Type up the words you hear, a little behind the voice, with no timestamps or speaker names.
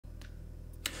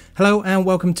Hello and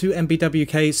welcome to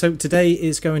MBWK. So today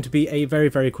is going to be a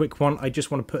very quick one. I just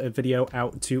want to put a video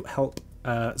out to help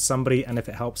somebody, and if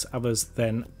it helps others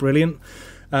then brilliant.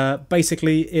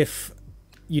 Basically, if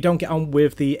you don't get on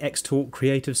with the Xtool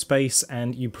creative space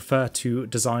and you prefer to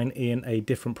design in a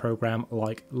different program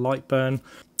like Lightburn,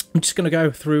 I'm just going to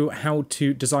go through how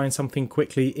to design something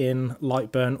quickly in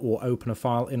Lightburn or open a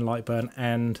file in Lightburn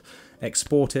and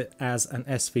export it as an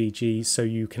SVG so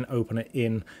you can open it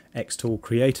in Xtool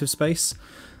creative space.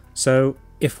 So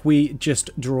if we just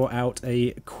draw out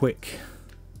a quick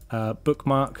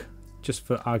bookmark, just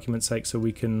for argument's sake, so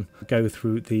we can go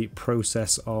through the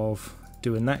process of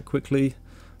doing that quickly.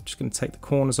 I'm just going to take the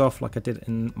corners off like I did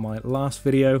in my last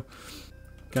video.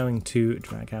 Going to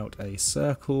drag out a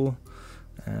circle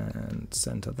and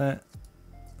center that.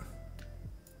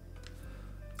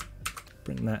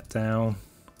 Bring that down.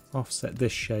 Offset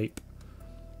this shape.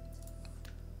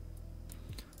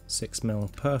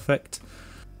 6mm, perfect.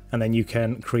 And then you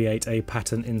can create a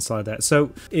pattern inside that.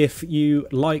 So if you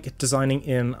like designing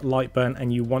in Lightburn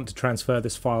and you want to transfer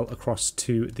this file across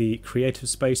to the creative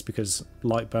space because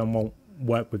Lightburn won't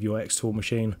work with your Xtool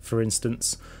machine, for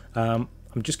instance, I'm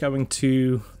just going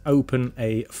to open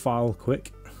a file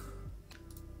quick.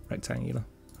 Rectangular,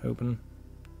 open,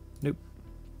 nope.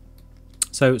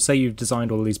 So say you've designed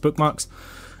all these bookmarks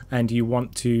and you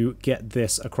want to get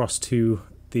this across to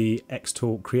the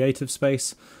Xtool creative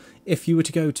space. If you were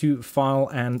to go to File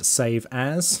and Save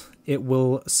As, it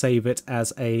will save it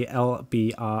as a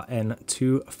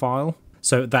LBRN2 file.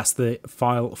 So that's the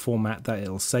file format that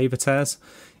it'll save it as.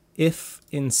 If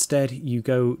instead you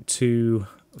go to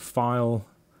File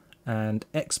and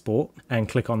Export and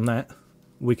click on that,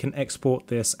 we can export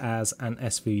this as an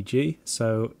SVG.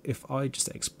 So if I just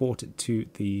export it to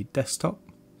the desktop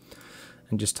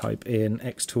and just type in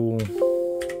Xtool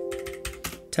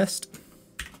test,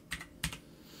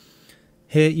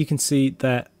 here you can see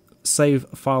that save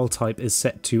file type is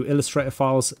set to Illustrator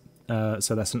files,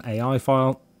 so that's an AI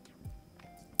file.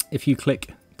 If you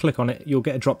click on it, you'll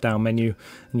get a drop down menu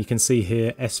and you can see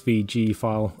here SVG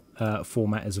file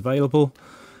format is available,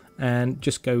 and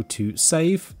just go to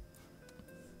save.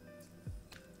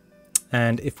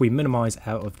 And if we minimize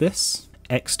out of this,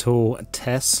 Xtool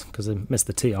test, because I missed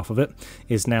the T off of it,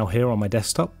 is now here on my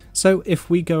desktop. So if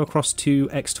we go across to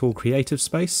Xtool creative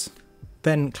space,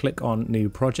 then click on new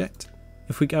project.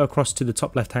 If we go across to the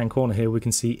top left hand corner here, we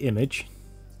can see image.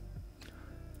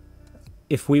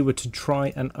 If we were to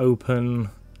try and open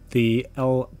the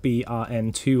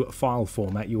LBRN2 file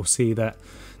format, you'll see that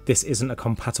this isn't a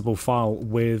compatible file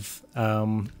with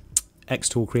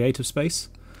Xtool creative space.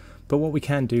 But what we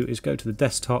can do is go to the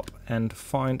desktop and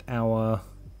find our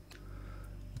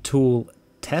tool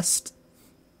test.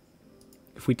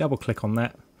 If we double click on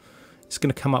that, it's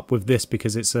going to come up with this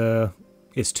because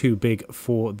it's too big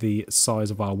for the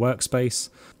size of our workspace.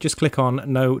 Just click on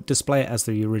no, display it as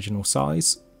the original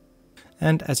size.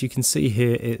 And as you can see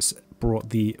here, it's brought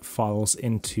the files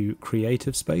into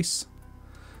creative space.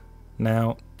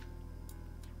 Now,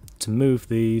 to move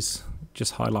these,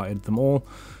 just highlighted them all.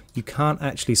 You can't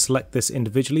actually select this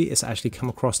individually, it's actually come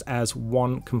across as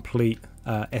one complete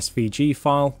SVG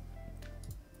file.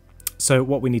 So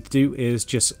what we need to do is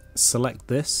just select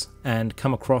this and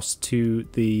come across to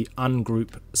the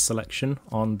ungroup selection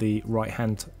on the right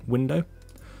hand window.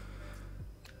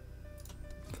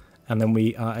 And then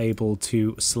we are able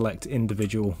to select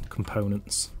individual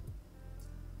components.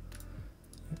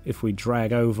 If we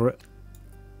drag over it,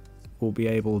 we'll be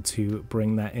able to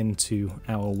bring that into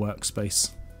our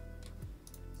workspace.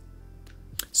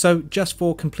 So just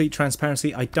for complete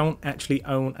transparency, I don't actually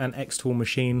own an Xtool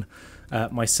machine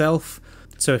myself.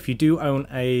 So if you do own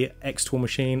a Xtool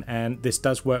machine and this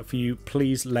does work for you,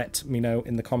 please let me know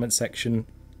in the comment section.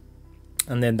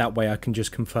 And then that way I can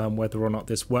just confirm whether or not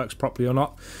this works properly or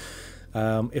not.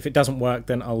 If it doesn't work,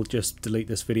 then I'll just delete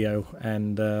this video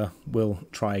and we'll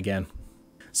try again.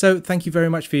 So thank you very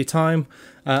much for your time.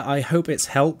 I hope it's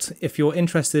helped. If you're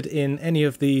interested in any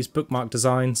of these bookmark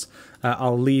designs,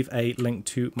 I'll leave a link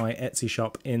to my Etsy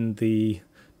shop in the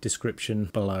description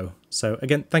below. So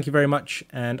again, thank you very much,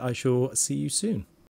 and I shall see you soon.